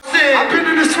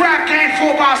rap game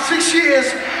for about 6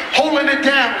 years, holding it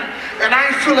down. And I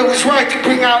ain't feel it was right to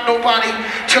bring out nobody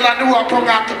till I knew I brought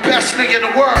out the best nigga in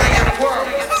the world.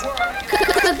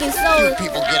 You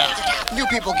people get up. You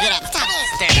people get up. Stop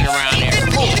standing around here.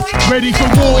 Ready for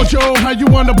war, Joe? How you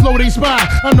wanna blow they spot?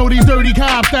 I know these dirty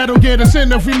cops that'll get us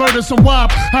in if we murder some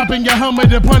wop. Hop in your Hummer,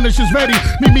 the Punisher's ready.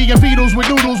 Meet me and Beatles with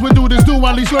noodles. We do this do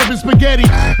while he's serving spaghetti.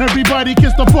 Everybody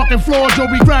kiss the fucking floor. Joe,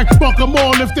 we crack, fuck them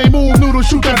all. If they move, noodles,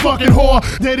 shoot that fucking whore.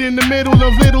 Dead in the middle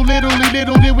of little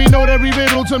did we know every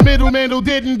riddle to middleman who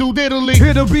didn't do diddly.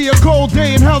 It'll be a cold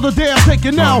day in hell the day I take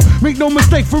it now. Make no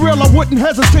mistake, for real, I wouldn't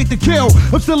hesitate to kill.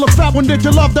 I'm still a fat one that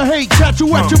you love to hate. Catch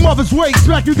you at your mother's waist.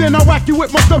 Smack you, then I whack you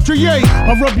with my stuff tree.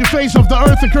 I'll rub your face off the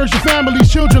earth and curse your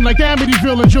family's children like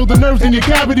Amityville and chill the nerves in your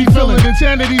cavity filling.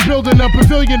 Insanity's building a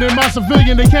pavilion in my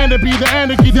civilian. They can't be the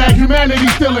anarchy that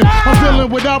humanity's stealing. I'm feeling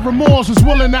without remorse, is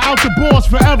willing to out the boss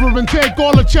forever and take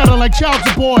all the cheddar like child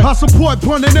support. I support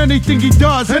Pun in anything he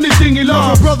does, anything he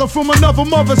loves. A brother from another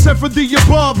mother sent for the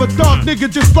above. A dark nigga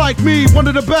just like me, one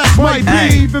of the best might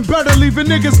be. Even better leaving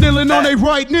niggas kneeling on their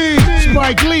right knee.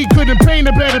 Spike Lee couldn't paint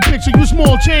a better picture. You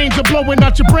small change are blowing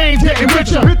out your brains, getting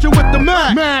richer. Richer with the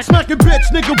Mac. Smacking bitch,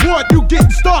 nigga, what? You getting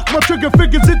stuck? My trigger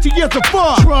fingers itchy as a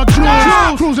fuck. Truck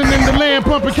jewels, cruising in the land,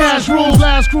 pumping cash rules.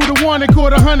 Last crew to one and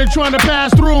caught 100 trying to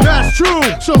pass through. That's true.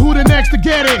 So who the next to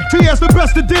get it? TS the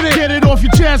best that did it. Get it off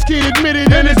your chest, kid, admit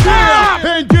it, and it's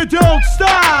here. And you don't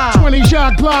stop. 20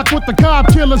 shot clock with the cop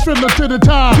killers fiddler to the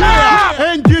top.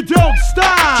 Yeah, and you don't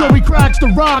stop. So he cracks the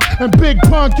rock and Big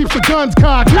Pun keeps the guns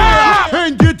cocked. Yeah,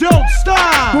 and you don't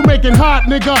stop. We'll make it hot,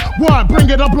 nigga. What? Bring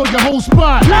it up, blow your whole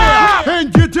spot. Yeah,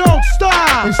 and you don't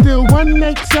stop. It's still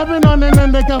 187 on an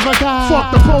undercover guy.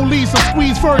 Fuck the police, I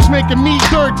squeeze first, making me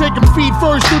dirt. Taking feet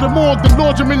first through the morgue, then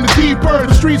launch them in the deep earth.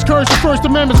 The streets curse, the First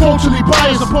Amendment's culturally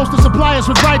biased. Supposed to supply us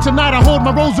with rights, tonight I hold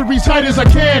my rosary tight as I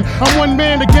can. I'm one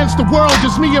man against the world,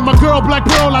 just me and my girl, Black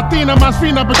Pearl, Latina, my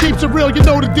spina, but keeps it real, you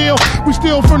know the deal. We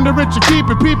steal from the rich and keep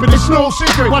it, peep it, it's no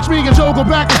secret. Watch me and Joe go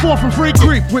back and forth and freak.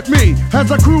 Creep with me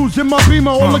as I cruise in my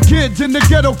Beamer. All the kids in the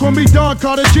ghetto call me Don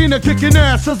Cartagena, kicking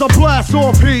ass as I blast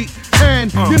off heat.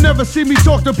 And you never see me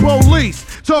talk to police,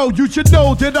 so you should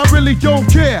know that I really don't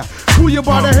care. Pull you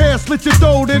by the hair, slit your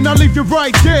throat, and I leave you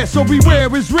right there. So beware,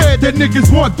 it's red that niggas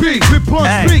want beef. Rip Pun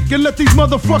speak and let these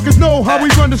motherfuckers know how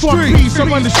we run the streets. Peace, I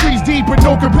run the streets deep with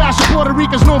no compassion. Puerto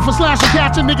Ricans known for slashing,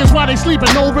 catching niggas while they sleeping,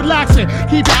 no relaxing.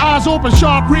 Keep your eyes open,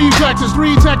 sharp reflexes.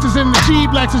 3 Texas in the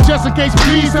G-Lexus, just in case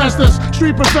police test us.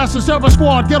 Street professors, server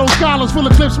squad, ghetto scholars, full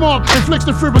of clips marked, inflicts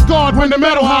the free regard when the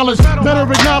metal hollers. Better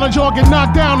acknowledge or get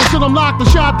knocked down until I'm locked the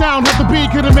shot down. Hit the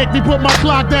beat, couldn't make me put my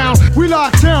clock down. We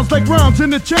lock towns like rounds in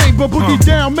the chamber, boogie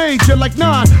down major like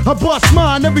 9. I bust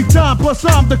mine every time, plus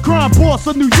I'm the crime boss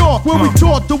of New York, where we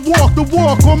taught to walk the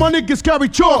walk. All my niggas carry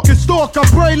chalk and stalk, I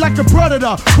pray like a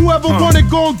predator. Whoever want it,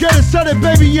 gon' get it, set it,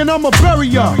 baby, and I'ma bury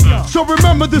ya. So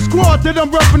remember the squad that I'm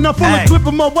reppin', I full of clip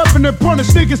of my weapon and punish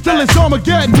niggas till it's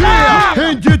Armageddon. Yeah,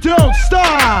 and you don't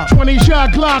stop. 20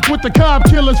 shot clock with the cop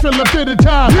killers fill up to the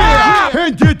top. Yeah,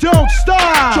 and you don't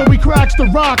stop. So we cracks the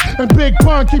rock and Big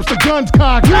Pun keeps the guns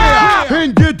cocked. Yeah,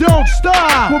 and you don't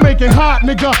stop. We'll make it hot,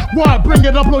 nigga. What? Bring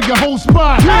it up, blow your whole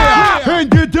spot. Yeah,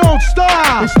 and you don't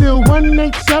stop. It's still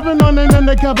 187 on an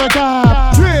undercover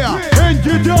guy. Yeah, and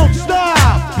you don't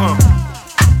stop.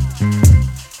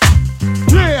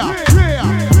 Yeah,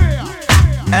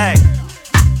 hey,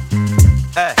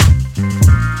 hey.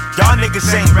 Y'all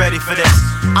niggas ain't ready for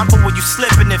this. I'm for when you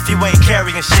slippin' if you ain't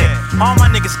carrying shit. All my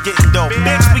niggas getting dope,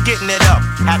 bitch, we getting it up.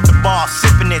 At the bar,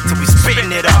 sippin' it till we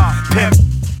spittin' it up. Pimp.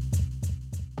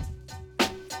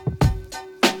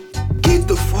 Get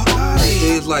the fuck out of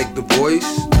here. It's like the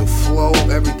voice, the flow,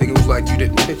 everything. It was like you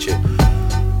didn't picture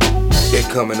it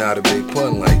coming out of Big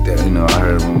Pun like that. You know, I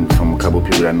heard from a couple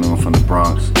people that knew him from the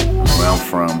Bronx, where I'm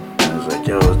from. And it was like,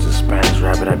 yo, it's a Spanish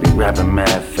rapper that be rapping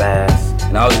mad fast.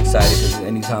 And I was excited because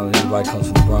anytime anybody comes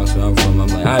from the Bronx where I'm from, I'm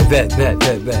like, alright, bet.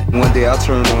 One day I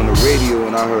turned on the radio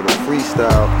and I heard a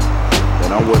freestyle,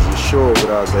 and I wasn't sure, but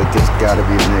I was like, this gotta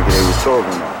be the nigga they was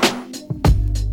talking about.